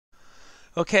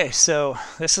Okay, so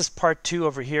this is part 2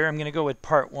 over here. I'm going to go with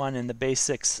part 1 in the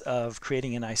basics of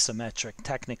creating an isometric,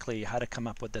 technically how to come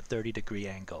up with the 30-degree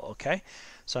angle, okay?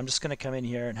 So I'm just going to come in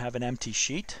here and have an empty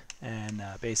sheet, and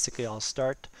basically I'll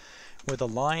start with a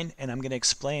line, and I'm going to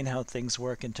explain how things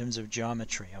work in terms of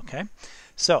geometry, okay?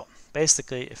 So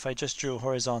basically, if I just drew a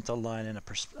horizontal line and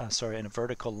a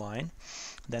vertical line,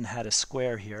 then had a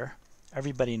square here,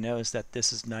 everybody knows that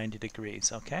this is 90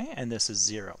 degrees, okay? And this is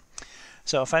 0.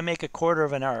 So if I make a quarter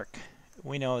of an arc,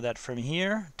 we know that from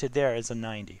here to there is a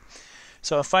 90.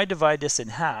 So if I divide this in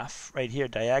half, right here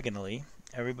diagonally,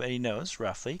 everybody knows,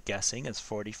 roughly, guessing, is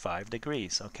 45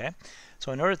 degrees, okay?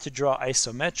 So in order to draw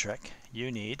isometric,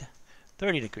 you need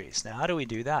 30 degrees. Now how do we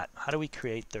do that? How do we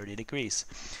create 30 degrees?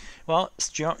 Well,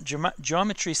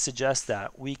 geometry suggests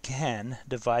that we can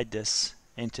divide this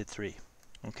into 3,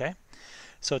 okay?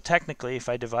 So technically, if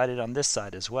I divide it on this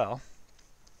side as well,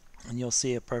 and you'll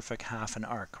see a perfect half an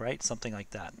arc, right? Something like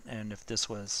that. And if this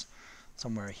was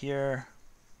somewhere here,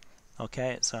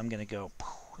 okay, so I'm going to go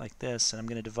like this, and I'm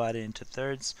going to divide it into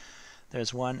thirds.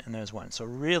 There's 1 and there's 1. So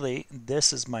really,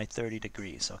 this is my 30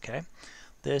 degrees, okay?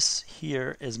 This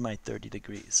here is my 30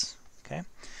 degrees, okay?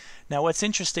 Now what's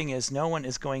interesting is no one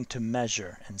is going to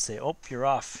measure and say, oh, you're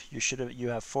off. You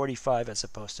have 45 as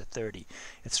opposed to 30.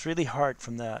 It's really hard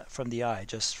from the eye,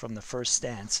 just from the first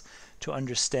stance, to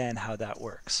understand how that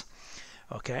works.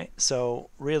 Okay, so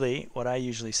really what I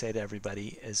usually say to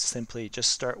everybody is simply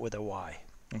just start with a Y,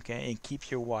 okay, and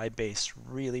keep your Y base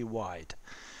really wide.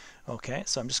 Okay,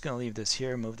 so I'm just going to leave this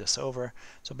here, move this over.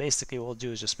 So basically what we'll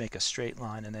do is just make a straight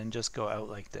line and then just go out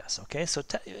like this. Okay, so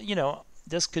you know,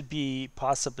 this could be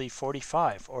possibly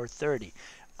 45 or 30.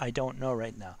 I don't know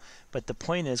right now. But the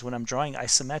point is, when I'm drawing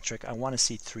isometric, I want to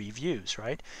see 3 views,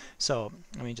 right? So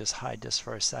let me just hide this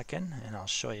for a second, and I'll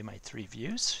show you my 3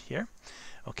 views here.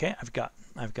 Okay, I've got,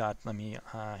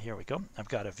 here we go. I've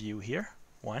got a view here,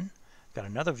 1. I've got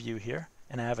another view here,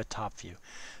 and I have a top view.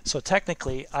 So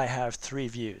technically, I have 3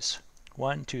 views.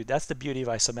 1, 2, that's the beauty of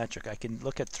isometric. I can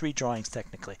look at 3 drawings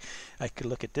technically. I could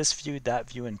look at this view, that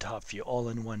view, and top view all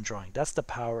in one drawing. That's the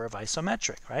power of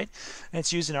isometric, right? And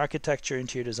it's used in architecture,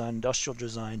 interior design, industrial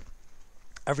design.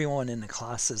 Everyone in the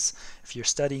classes, if you're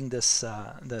studying the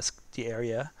subject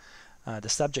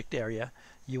area,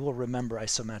 you will remember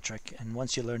isometric, and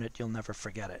once you learn it, you'll never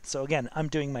forget it. So again, I'm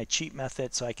doing my cheat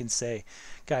method, so I can say,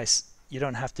 guys, you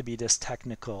don't have to be this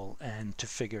technical and to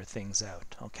figure things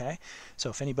out, okay? So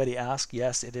if anybody asks,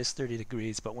 yes, it is 30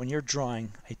 degrees, but when you're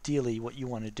drawing, ideally what you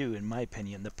want to do, in my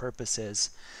opinion, the purpose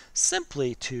is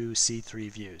simply to see 3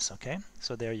 views, okay?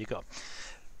 So there you go.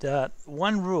 The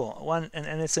one rule,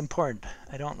 and it's important,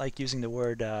 I don't like using the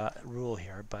word rule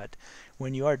here, but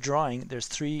when you are drawing, there's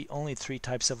only three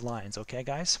types of lines, okay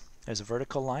guys? There's a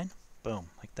vertical line, boom,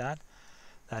 like that.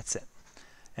 That's it.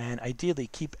 And ideally,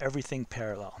 keep everything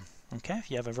parallel. Okay,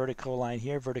 if you have a vertical line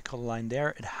here, vertical line there,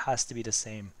 it has to be the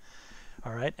same.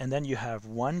 All right, and then you have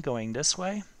one going this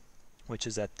way, which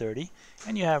is at 30,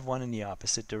 and you have one in the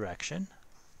opposite direction.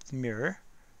 Mirror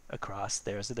across,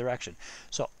 there's the direction.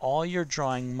 So all your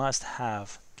drawing must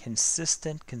have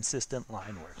consistent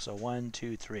line work. So 1,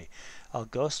 2, 3. I'll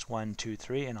ghost 1, 2,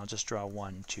 3, and I'll just draw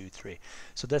 1, 2, 3.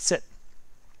 So that's it.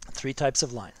 3 types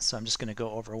of lines. So I'm just going to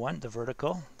go over one, the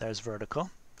vertical. There's vertical.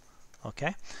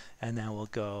 Okay, and then we'll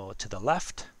go to the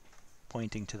left,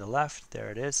 pointing to the left.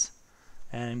 There it is.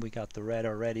 And we got the red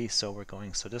already, so we're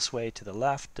going this way to the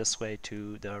left, this way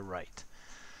to the right.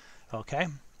 Okay,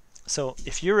 so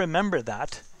if you remember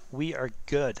that, we are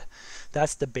good.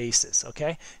 That's the basis,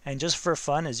 okay? And just for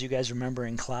fun, as you guys remember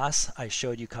in class, I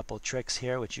showed you a couple tricks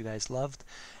here, which you guys loved.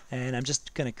 And I'm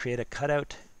just going to create a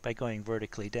cutout by going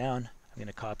vertically down. I'm going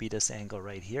to copy this angle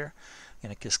right here. I'm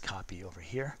going to just copy over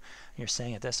here. You're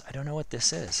saying at this, I don't know what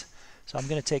this is. So I'm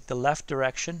going to take the left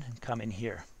direction and come in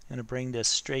here. I'm going to bring this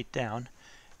straight down.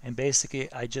 And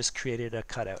basically, I just created a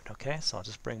cutout, okay? So I'll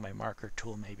just bring my marker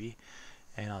tool maybe,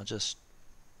 and I'll just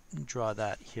draw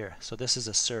that here. So this is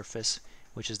a surface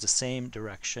which is the same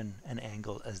direction and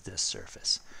angle as this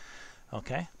surface.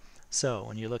 Okay, so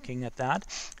when you're looking at that,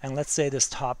 and let's say this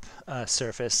top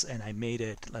surface, and I made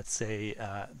it, let's say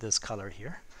this color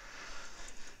here,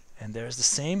 and there's the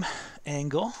same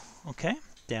angle, okay,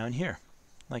 down here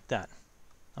like that.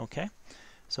 Okay,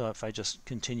 so if I just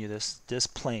continue this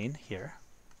plane here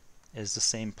is the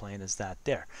same plane as that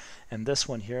there, and this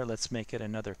one here, let's make it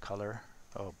another color.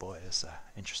 Oh boy, this is an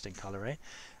interesting color, right?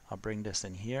 I'll bring this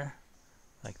in here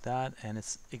like that, and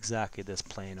it's exactly this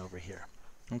plane over here.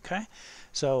 Okay,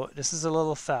 so this is a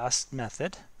little fast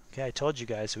method. Okay, I told you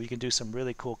guys we can do some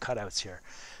really cool cutouts here.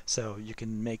 So you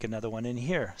can make another one in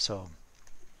here. So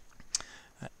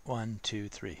 1, 2,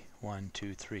 3, 1,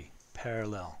 2, 3.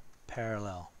 parallel,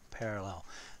 parallel, parallel.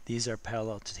 These are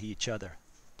parallel to each other.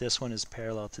 This one is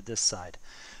parallel to this side.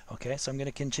 Okay, so I'm going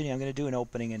to continue. I'm going to do an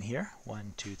opening in here.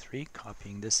 1, 2, 3,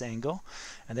 copying this angle.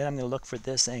 And then I'm going to look for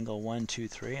this angle 1, 2,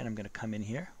 3, and I'm going to come in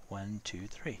here 1, 2,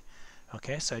 3.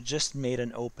 Okay, so I just made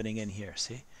an opening in here.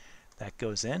 See? That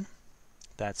goes in.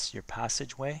 That's your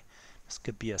passageway. This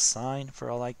could be a sign for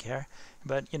all I care.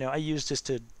 But, you know, I use this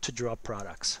to draw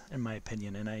products, in my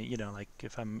opinion. And I, you know, like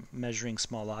if I'm measuring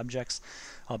small objects,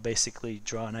 I'll basically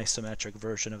draw an isometric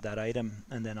version of that item,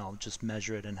 and then I'll just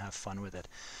measure it and have fun with it.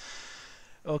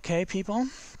 Okay, people.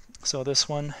 So this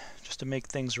one, just to make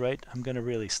things right, I'm going to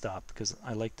really stop because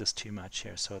I like this too much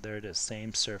here. So there it is,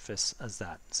 same surface as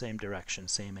that, same direction,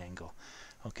 same angle.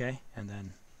 Okay, and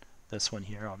then this one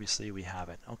here, obviously we have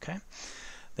it. Okay,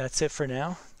 that's it for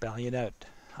now. Valiant out.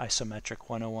 Isometric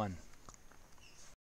 101.